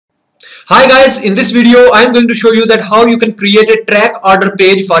Hi guys, in this video I am going to show you that how you can create a track order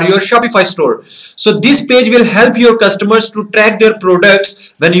page for your Shopify store. So this page will help your customers to track their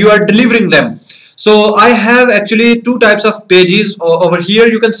products when you are delivering them. So I have actually two types of pages over here.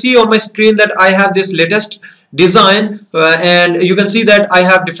 You can see on my screen that I have this latest design and you can see that I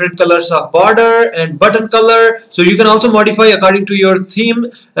have different colors of border and button color, so you can also modify according to your theme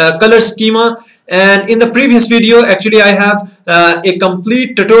color schema. And in the previous video actually I have a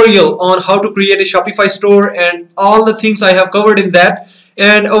complete tutorial on how to create a Shopify store and all the things I have covered in that.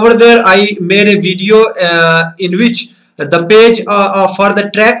 And over there I made a video in which the page for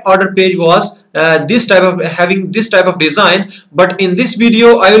the track order page was having this type of design, but in this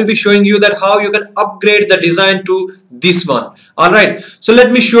video I will be showing you that how you can upgrade the design to this one. Alright, so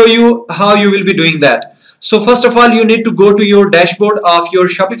let me show you how you will be doing that. So first of all, you need to go to your dashboard of your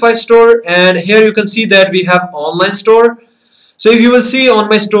Shopify store, and here you can see that we have online store. So if you will see on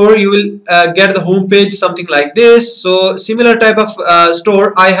my store, you will get the home page something like this. So similar type of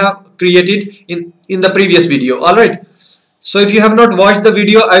store I have created in the previous video. Alright, so if you have not watched the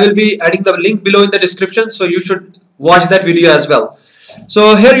video, I will be adding the link below in the description, so you should watch that video as well.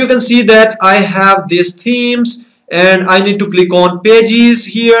 So here you can see that I have these themes and I need to click on pages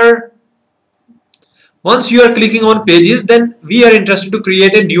here. Once you are clicking on pages, then we are interested to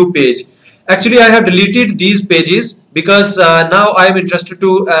create a new page. Actually I have deleted these pages because now I am interested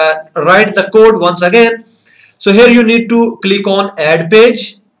to write the code once again. So here you need to click on add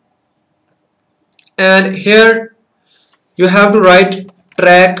page, and here you have to write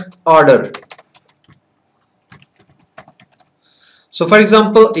track order. So for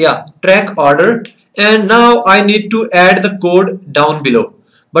example, track order, and now I need to add the code down below.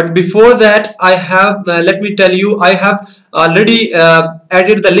 But before that I have let me tell you, I have already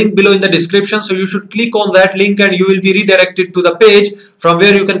added the link below in the description, so you should click on that link and you will be redirected to the page from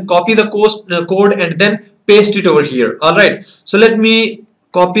where you can copy the code and then paste it over here. Alright, so let me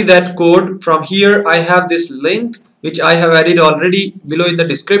copy that code from here. I have this link which I have added already below in the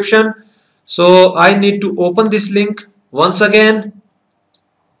description. So I need to open this link once again,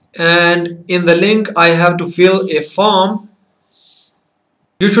 and in the link I have to fill a form.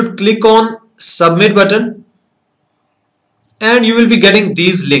 You should click on submit button and you will be getting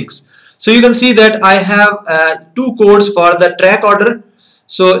these links. So you can see that I have two codes for the track order.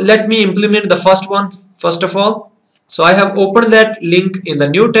 So let me implement the first one first of all. So I have opened that link in the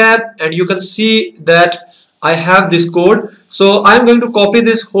new tab, and you can see that I have this code. So I'm going to copy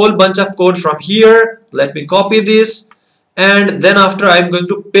this whole bunch of code from here. Let me copy this, and then after I'm going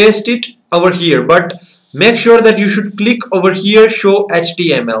to paste it over here, but make sure that you should click over here show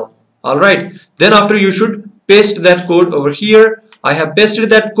HTML. Alright, then after you should paste that code over here. I have pasted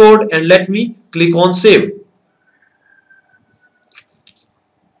that code, and let me click on save.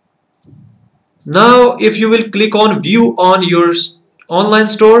 Now if you will click on view on your online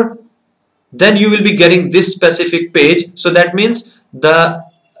store, then you will be getting this specific page. So that means the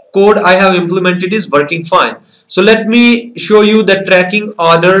code I have implemented is working fine. So let me show you the tracking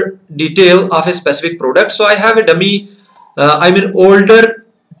order detail of a specific product. So I have a dummy older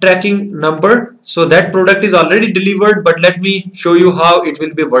tracking number. So that product is already delivered, but let me show you how it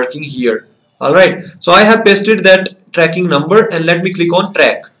will be working here. Alright, so I have pasted that tracking number, and let me click on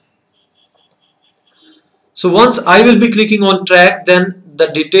track. So once I will be clicking on track, then the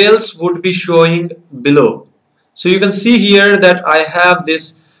details would be showing below. So you can see here that I have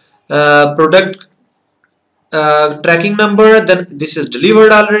this product tracking number, then this is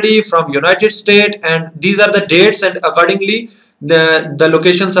delivered already from United States, and these are the dates, and accordingly the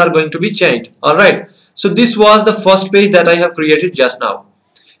locations are going to be changed. Alright, so this was the first page that I have created just now.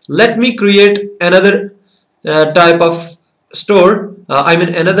 Let me create another type of store,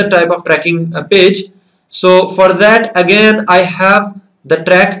 another type of tracking page. So for that, again I have the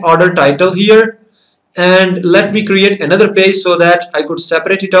track order title here, and let me create another page so that I could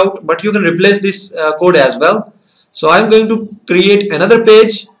separate it out, but you can replace this code as well. So I'm going to create another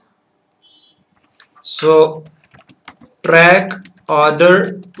page. So track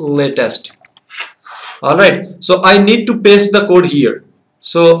order latest. Alright, so I need to paste the code here.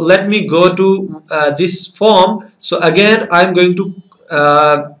 So let me go to this form. So again I'm going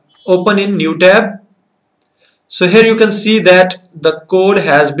to open in new tab. So here you can see that the code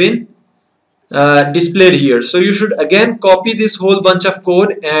has been displayed here. So you should again copy this whole bunch of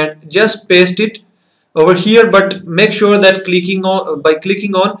code and just paste it over here, but make sure that by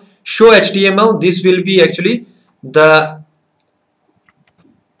clicking on show HTML, this will be actually the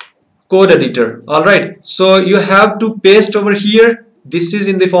code editor. Alright, so you have to paste over here. This is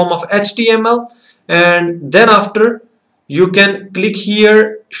in the form of HTML, and then after you can click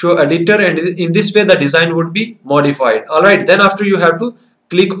here show editor, and in this way the design would be modified. Alright, then after you have to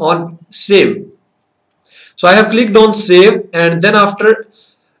click on save. So I have clicked on save, and then after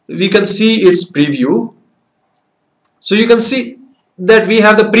we can see its preview. So you can see that we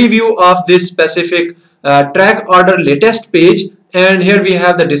have the preview of this specific track order latest page, and here we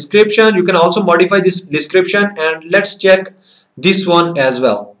have the description. You can also modify this description, and let's check this one as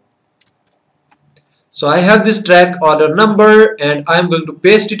well. So I have this track order number, and I'm going to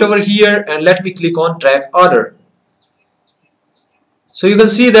paste it over here, and let me click on track order. So you can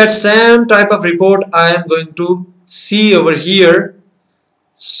see that same type of report I am going to see over here.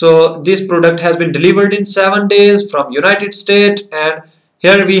 So this product has been delivered in 7 days from United States, and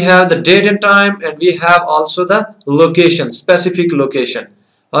here we have the date and time, and we have also the location, specific location.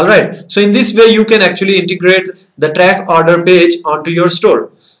 Alright, so in this way you can actually integrate the track order page onto your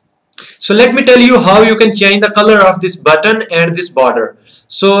store. So let me tell you how you can change the color of this button and this border.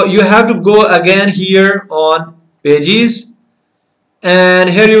 So you have to go again here on pages, and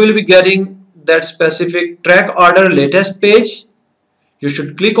here you will be getting that specific track order latest page. You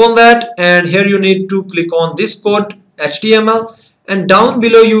should click on that, and here you need to click on this code HTML, and down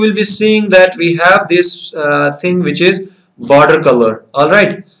below you will be seeing that we have this thing which is border color.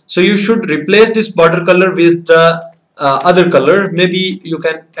 Alright, so you should replace this border color with the other color. Maybe you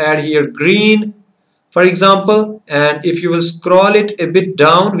can add here green, for example, and if you will scroll it a bit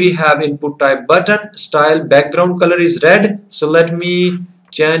down, we have input type button, style background color is red. So let me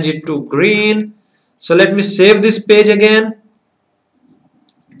change it to green. So let me save this page again,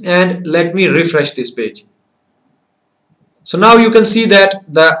 and let me refresh this page. So now you can see that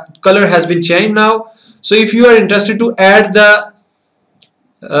the color has been changed now. So if you are interested to add the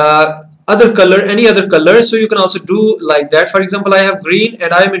other color, any other color, so you can also do like that. For example, I have green,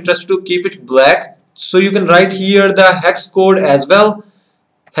 and I am interested to keep it black. So you can write here the hex code as well,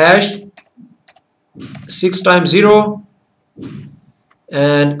 hash 6 times 0.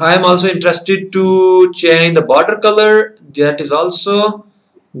 And I am also interested to change the border color, that is also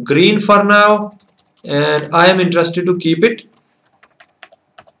green for now, and I am interested to keep it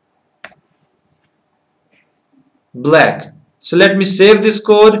black. So let me save this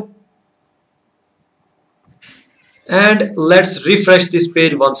code, and let's refresh this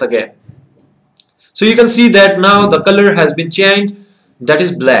page once again. So you can see that now the color has been changed, that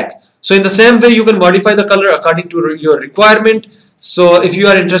is black. So in the same way you can modify the color according to your requirement. So if you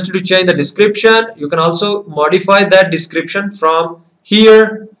are interested to change the description, you can also modify that description from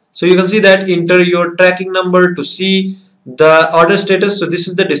here. So you can see that enter your tracking number to see the order status. So this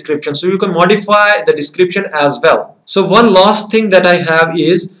is the description. So you can modify the description as well. So one last thing that I have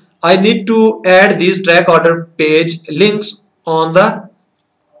is I need to add these track order page links on the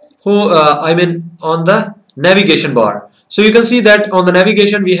on the navigation bar. So you can see that on the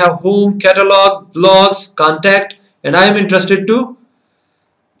navigation we have home, catalog, blogs, contact, and I am interested to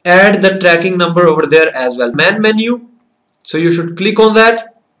add the tracking number over there as well. Man menu. So you should click on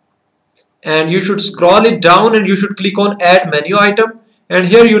that, and you should scroll it down, and you should click on add menu item, and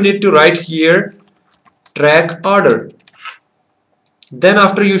here you need to write here track order. Then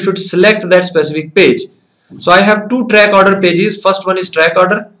after you should select that specific page. So I have two track order pages. First one is track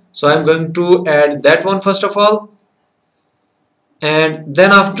order, so I'm going to add that one first of all, and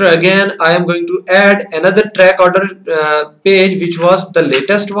then after again I am going to add another track order page which was the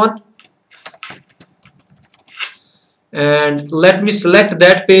latest one, and let me select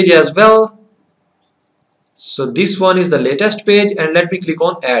that page as well. So this one is the latest page, and let me click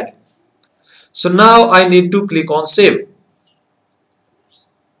on add. So now I need to click on save,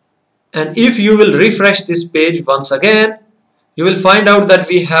 and if you will refresh this page once again, you will find out that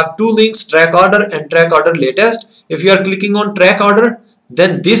we have two links, track order and track order latest. If you are clicking on track order,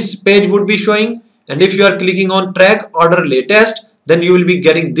 then this page would be showing, and if you are clicking on track order latest, then you will be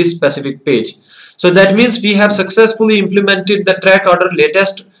getting this specific page. So that means we have successfully implemented the track order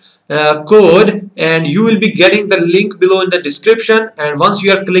latest code, and you will be getting the link below in the description, and once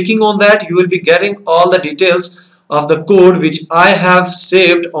you are clicking on that, you will be getting all the details of the code which I have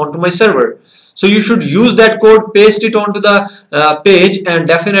saved onto my server. So you should use that code, paste it onto the page, and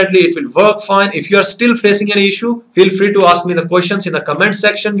definitely it will work fine. If you are still facing any issue, feel free to ask me the questions in the comment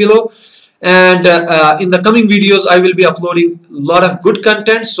section below. And in the coming videos I will be uploading a lot of good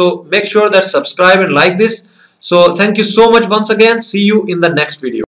content, so make sure that subscribe and like this. So thank you so much once again. See you in the next video.